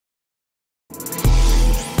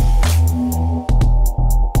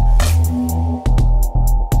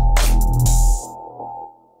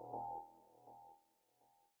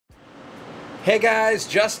Hey guys,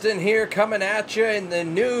 Justin here coming at you in the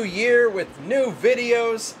new year with new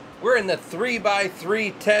videos. We're in the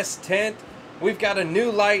 3x3 test tent. We've got a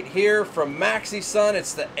new light here from Maxsisun.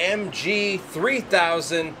 It's the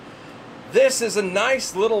MG3000. This is a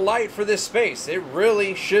nice little light for this space. It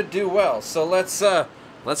really should do well. So let's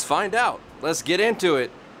find out. Let's get into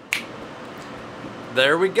it.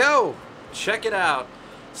 There we go. Check it out.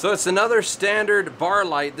 So it's another standard bar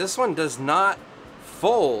light. This one does not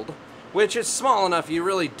fold, which is small enough you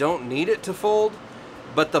really don't need it to fold,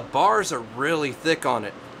 but the bars are really thick on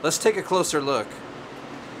it. Let's take a closer look.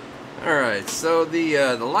 Alright, so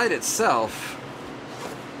the light itself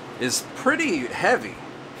is pretty heavy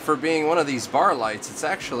for being one of these bar lights. It's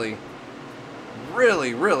actually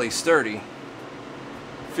really sturdy.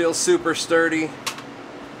 Feels super sturdy.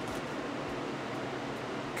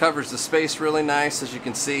 Covers the space really nice, as you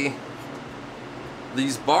can see.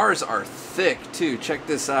 These bars are thick too. Check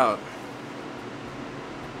this out.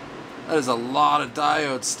 That is a lot of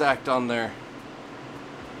diodes stacked on there.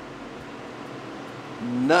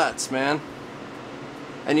 Nuts, man.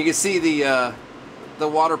 And you can see the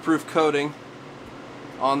waterproof coating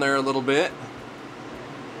on there a little bit.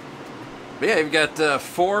 But yeah, you've got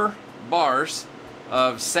 4 bars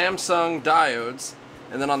of Samsung diodes,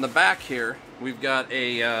 and then on the back here we've got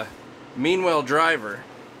a Meanwell driver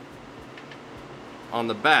on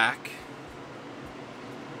the back.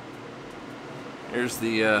 Here's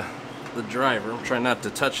the driver. I'm trying not to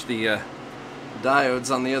touch the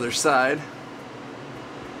diodes on the other side.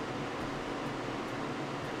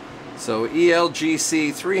 So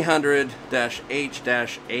ELGC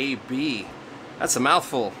 300-H-AB. That's a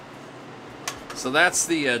mouthful. So that's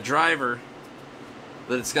the driver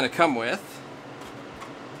that it's going to come with.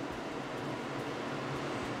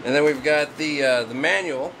 And then we've got the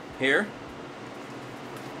manual here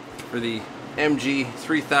for the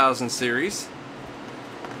MG3000 series.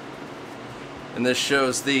 And this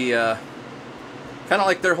shows the kind of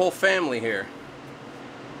like their whole family here.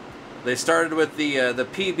 They started with the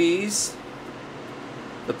PBs,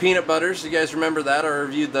 the peanut butters. You guys remember that? I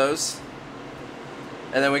reviewed those.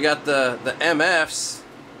 And then we got the MFs,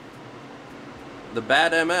 the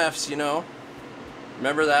bad MFs, you know.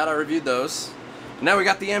 Remember that? I reviewed those. And now we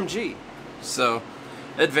got the MG. So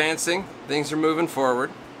advancing, things are moving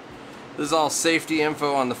forward. This is all safety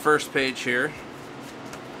info on the first page here.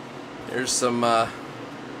 Here's some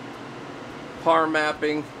PAR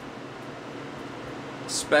mapping,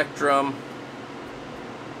 spectrum,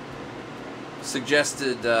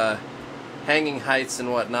 suggested hanging heights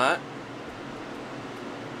and whatnot,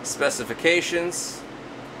 specifications.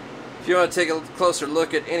 If you want to take a closer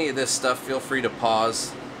look at any of this stuff, feel free to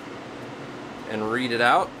pause and read it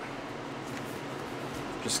out.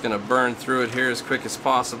 Just gonna burn through it here as quick as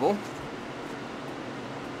possible.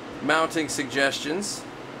 Mounting suggestions,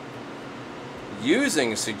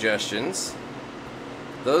 using suggestions,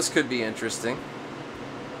 those could be interesting.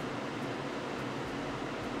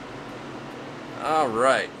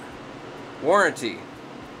 Alright, warranty,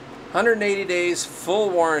 180 days full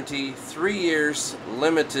warranty, 3 years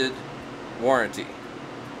limited warranty,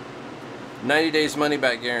 90 days money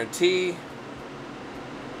back guarantee.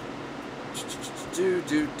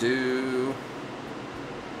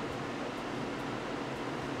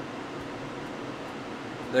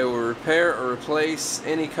 They will repair or replace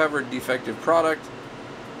any covered defective product.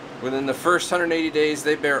 Within the first 180 days,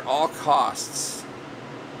 they bear all costs.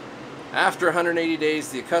 After 180 days,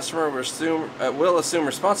 the customer will assume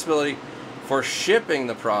responsibility for shipping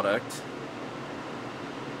the product.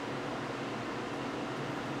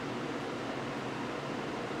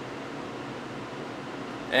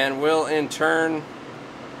 And will in turn,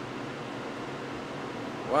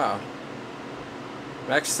 wow,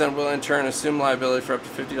 Maxsisun will in turn assume liability for up to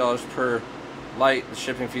 $50 per light, the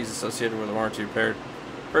shipping fees associated with the warranty repaired.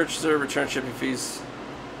 Purchaser return shipping fees.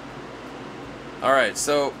 Alright,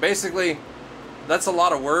 so basically, that's a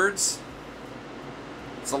lot of words.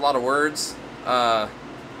 It's a lot of words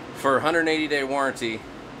for a 180-day warranty,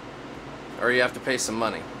 or you have to pay some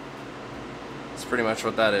money. That's pretty much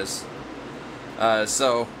what that is.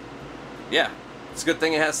 So, yeah, it's a good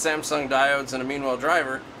thing it has Samsung diodes and a Meanwell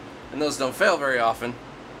driver, and those don't fail very often,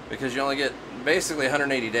 because you only get basically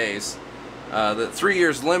 180 days. The 3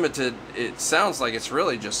 years limited, it sounds like it's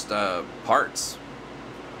really just parts.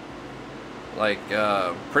 Like,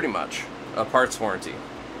 pretty much a parts warranty.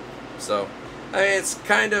 So, I mean, it's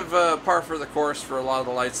kind of par for the course for a lot of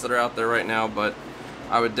the lights that are out there right now, but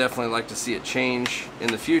I would definitely like to see it change in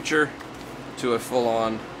the future to a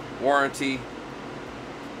full-on warranty.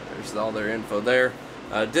 There's all their info there.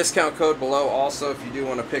 Discount code below also if you do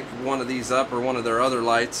want to pick one of these up or one of their other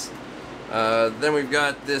lights. Then we've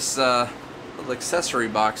got this little accessory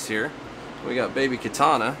box here. We got baby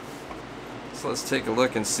katana. So let's take a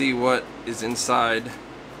look and see what is inside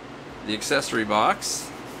the accessory box.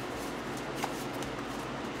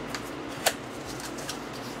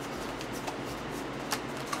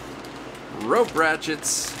 Rope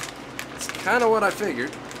ratchets. It's kind of what I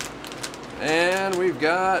figured. And we've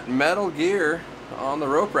got Metal Gear on the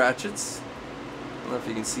rope ratchets. I don't know if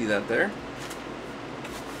you can see that there.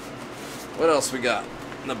 What else we got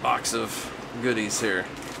in the box of goodies here?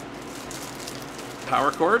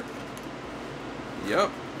 Power cord. Yep.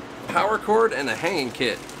 Power cord and a hanging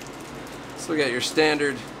kit. So we got your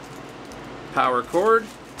standard power cord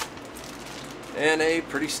and a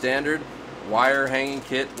pretty standard wire hanging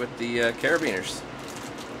kit with the carabiners.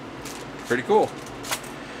 Pretty cool.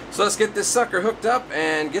 So let's get this sucker hooked up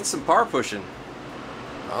and get some power pushing.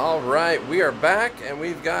 Alright, we are back and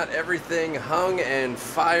we've got everything hung and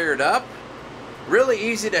fired up. Really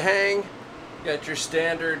easy to hang. You got your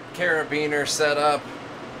standard carabiner set up.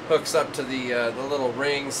 Hooks up to the little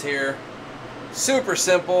rings here. Super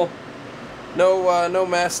simple. No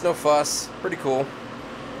mess, no fuss. Pretty cool.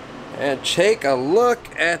 And take a look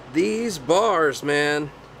at these bars, man.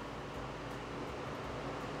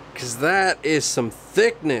 Because that is some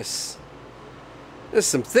thickness. There's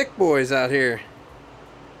some thick boys out here.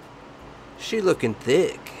 She looking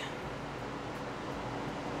thick.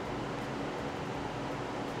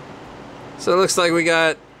 So it looks like we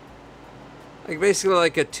got basically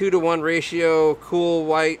like a 2-to-1 ratio cool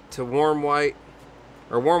white to warm white,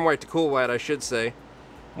 or warm white to cool white I should say.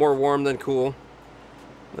 More warm than cool.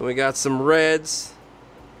 Then we got some reds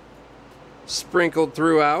sprinkled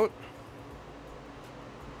throughout.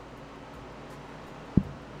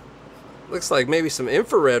 Looks like maybe some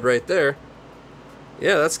infrared right there.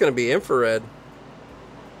 Yeah, that's going to be infrared.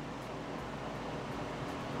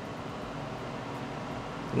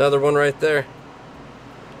 Another one right there.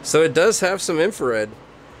 So it does have some infrared.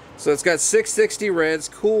 So it's got 660 reds,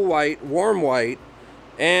 cool white, warm white,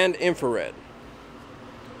 and infrared.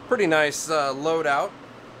 Pretty nice loadout.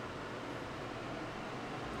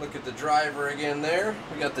 Look at the driver again there.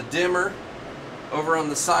 We got the dimmer over on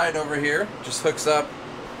the side over here. Just hooks up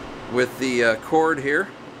with the cord here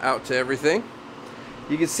out to everything.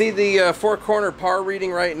 You can see the four-corner power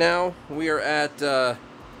reading right now. We are at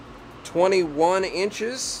 21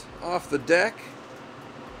 inches off the deck,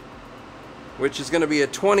 which is going to be a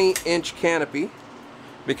 20-inch canopy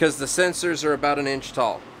because the sensors are about an inch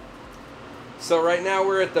tall. So right now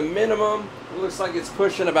we're at the minimum. It looks like it's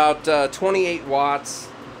pushing about 28 watts,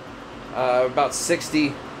 about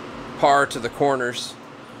 60 par to the corners.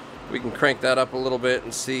 We can crank that up a little bit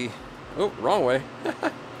and see. Oh, wrong way.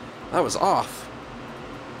 That was off.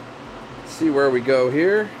 Let's see where we go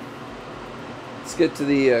here. Let's get to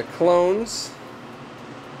the clones.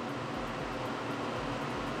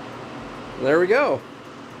 There we go.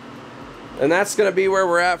 And that's going to be where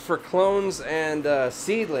we're at for clones and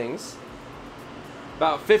seedlings.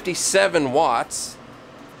 About 57 watts.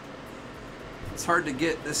 It's hard to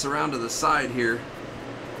get this around to the side here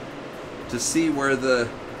to see where the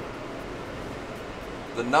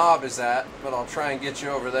knob is at, but I'll try and get you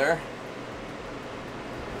over there.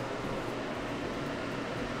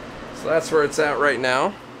 So that's where it's at right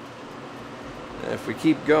now. And if we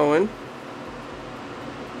keep going,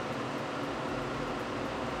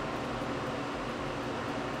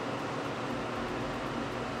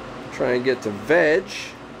 try and get to veg.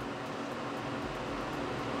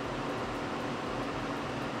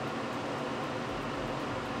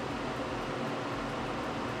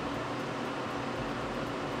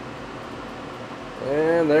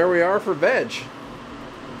 And there we are for veg.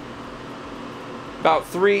 About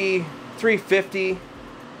 350,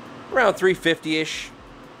 around 350-ish. You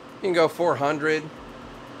can go 400. You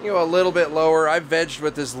can go a little bit lower. I've vegged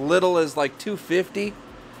with as little as like 250,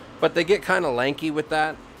 but they get kind of lanky with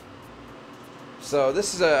that. So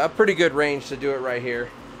this is a pretty good range to do it right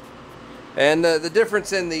here. And the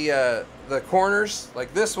difference in the corners,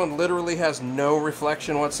 like this one literally has no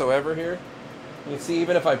reflection whatsoever here. You can see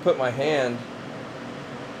even if I put my hand,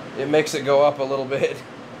 it makes it go up a little bit.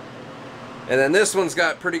 And then this one's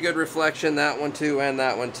got pretty good reflection, that one too, and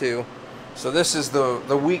that one too. So this is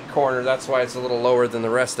the weak corner, that's why it's a little lower than the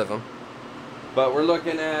rest of them. But we're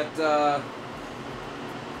looking at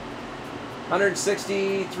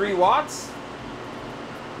 163 watts.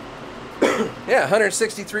 Yeah,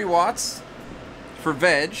 163 watts for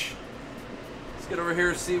veg. Let's get over here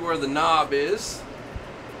and see where the knob is.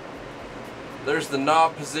 There's the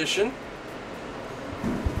knob position.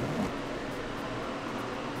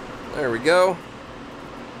 There we go.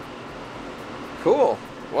 Cool.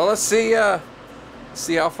 Well, let's see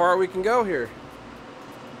how far we can go here.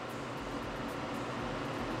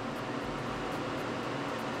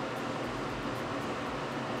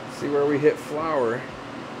 See where we hit flower.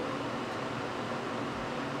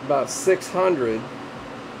 About 600.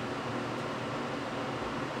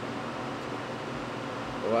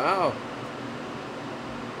 Wow.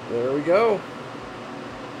 There we go.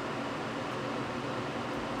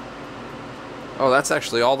 Oh, that's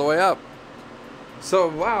actually all the way up. So,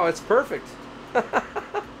 wow, it's perfect.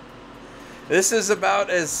 This is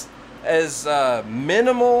about as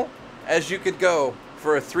minimal as you could go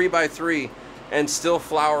for a 3x3 and still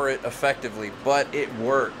flower it effectively, but it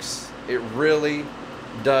works. It really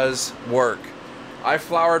does work. I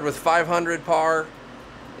flowered with 500 par.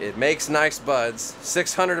 It makes nice buds.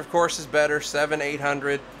 600, of course, is better. 700,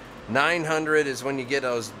 800. 900 is when you get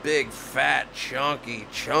those big, fat, chunky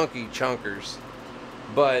chunkers.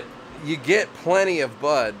 But you get plenty of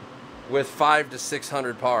bud with 500 to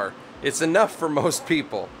 600 par. It's enough for most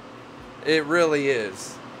people. It really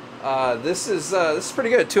is. This is pretty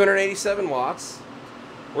good. 287 watts.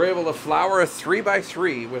 We're able to flower a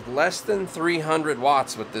 3x3 with less than 300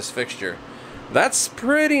 watts with this fixture. That's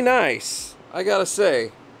pretty nice, I gotta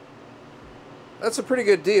say. That's a pretty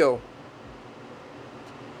good deal.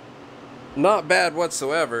 Not bad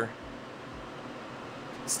whatsoever.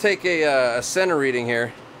 Let's take a center reading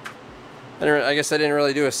here. I guess I didn't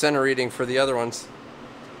really do a center reading for the other ones.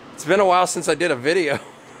 It's been a while since I did a video.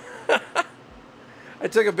 I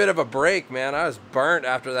took a bit of a break, man. I was burnt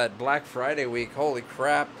after that Black Friday week. Holy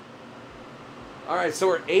crap. Alright, so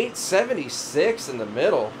we're 876 in the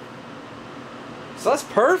middle. So that's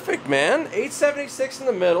perfect, man. 876 in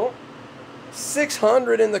the middle.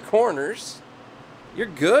 600 in the corners. You're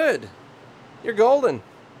good. You're golden.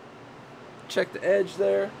 Check the edge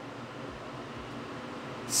there.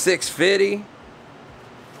 650.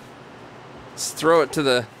 Let's throw it to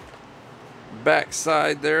the back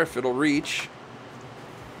side there if it'll reach.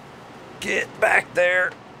 Get back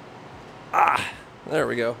there. Ah, there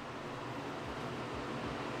we go.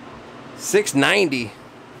 690.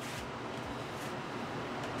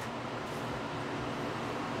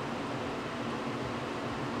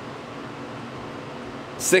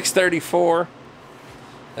 $634,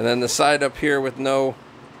 and then the side up here with no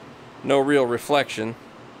real reflection.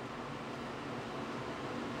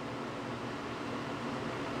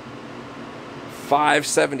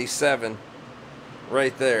 $577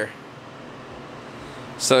 right there.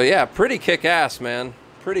 So yeah, pretty kick-ass, man.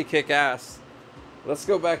 Pretty kick-ass. Let's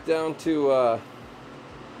go back down to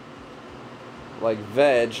like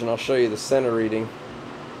veg, and I'll show you the center reading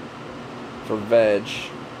for veg.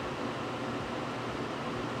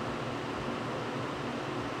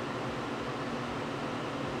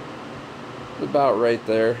 About right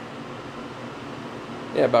there.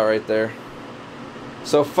 Yeah, about right there.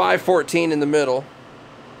 So 514 in the middle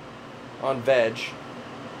on veg.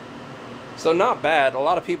 So not bad. A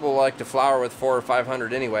lot of people like to flower with 400 or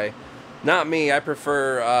 500 anyway. Not me. I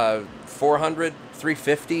prefer 400,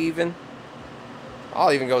 350 even.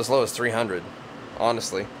 I'll even go as low as 300,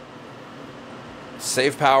 honestly.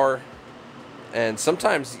 Save power. And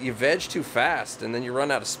sometimes you veg too fast and then you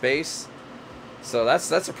run out of space. So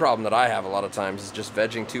that's a problem that I have a lot of times, is just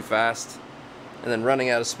vegging too fast and then running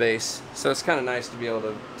out of space. So it's kind of nice to be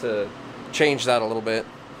able to change that a little bit.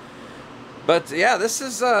 But yeah, this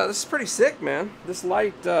is pretty sick, man. This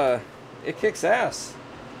light, it kicks ass.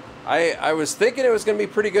 I was thinking it was going to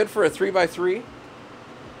be pretty good for a 3x3,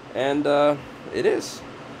 and it is.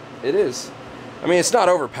 It is. I mean, it's not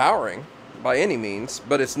overpowering by any means,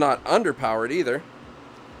 but it's not underpowered either.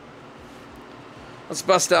 Let's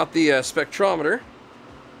bust out the spectrometer.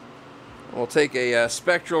 We'll take a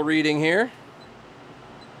spectral reading here.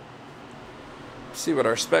 See what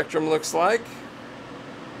our spectrum looks like.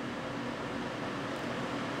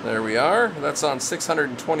 There we are. That's on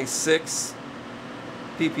 626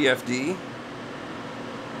 ppfd. You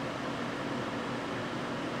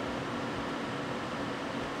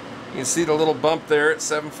can see the little bump there at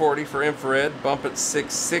 740 for infrared, bump at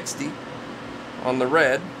 660 on the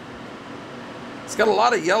red. It's got a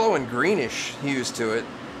lot of yellow and greenish hues to it.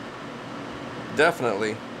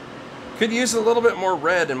 Definitely. Could use a little bit more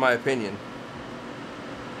red in my opinion.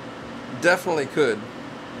 Definitely could.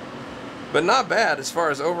 But not bad as far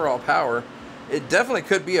as overall power. It definitely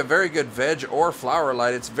could be a very good veg or flower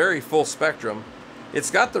light. It's very full spectrum.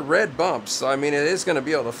 It's got the red bumps, so I mean it is going to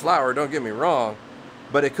be able to flower, don't get me wrong.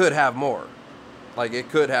 But it could have more. Like it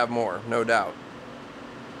could have more, no doubt.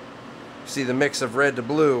 See the mix of red to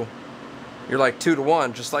blue. You're like 2 to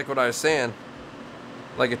 1, just like what I was saying.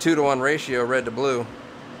 Like a 2 to 1 ratio, red to blue.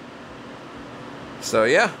 So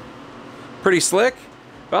yeah, pretty slick.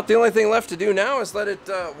 About the only thing left to do now is let it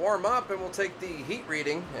warm up, and we'll take the heat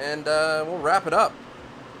reading and we'll wrap it up.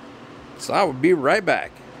 So I will be right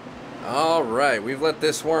back. Alright, we've let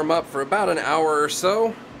this warm up for about an hour or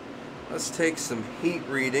so. Let's take some heat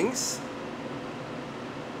readings.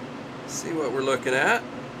 See what we're looking at.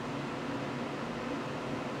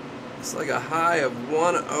 It's like a high of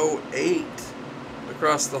 108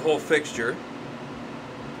 across the whole fixture.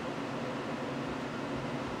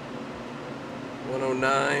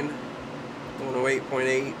 109,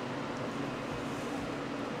 108.8.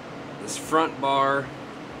 This front bar.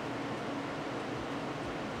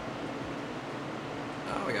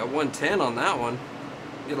 Oh, I got 110 on that one.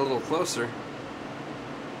 Get a little closer.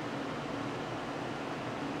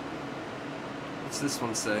 What's this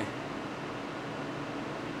one say?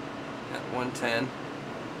 At 110.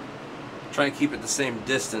 Try and keep it the same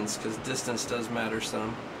distance, because distance does matter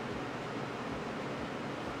some.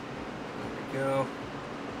 There we go.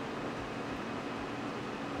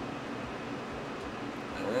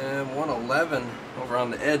 And 111 over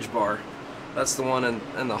on the edge bar. That's the one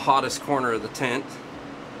in the hottest corner of the tent.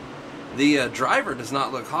 The driver does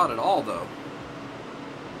not look hot at all, though.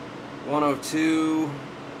 102.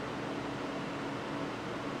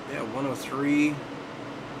 Yeah, 103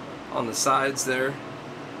 on the sides there.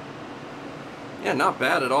 Yeah, not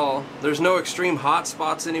bad at all. There's no extreme hot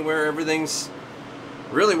spots anywhere. Everything's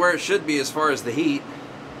really where it should be as far as the heat.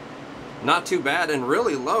 Not too bad, and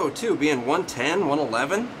really low too, being 110,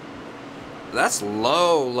 111. That's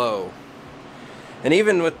low. And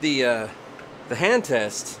even with the hand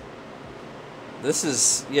test, this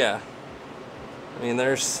is, yeah. I mean,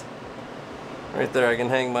 there's right there. I can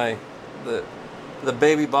hang the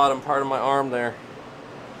baby bottom part of my arm there.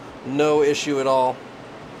 No issue at all.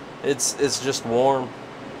 It's just warm.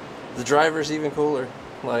 The driver's even cooler.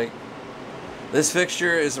 Like, this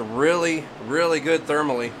fixture is really good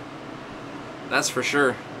thermally. That's for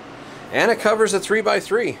sure. And it covers a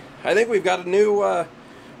 3x3. I think we've got a new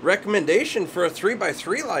recommendation for a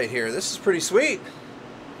 3x3 light here. This is pretty sweet.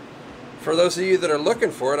 For those of you that are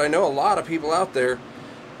looking for it, I know a lot of people out there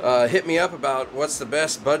hit me up about what's the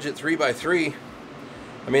best budget 3x3.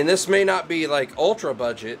 I mean, this may not be like ultra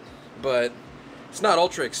budget, but it's not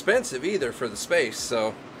ultra expensive either for the space,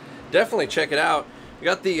 so definitely check it out. We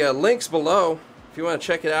got the links below if you want to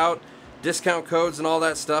check it out, discount codes and all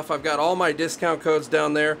that stuff. I've got all my discount codes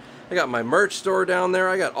down there. I got my merch store down there.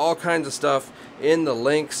 I got all kinds of stuff in the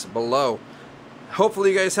links below.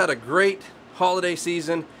 Hopefully you guys had a great holiday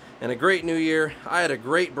season and a great new year. I had a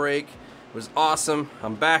great break. It was awesome.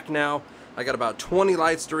 I'm back now. I got about 20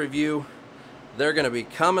 lights to review. They're gonna be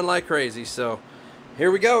coming like crazy, so here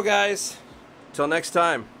we go, guys. Till next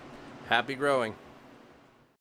time, happy growing.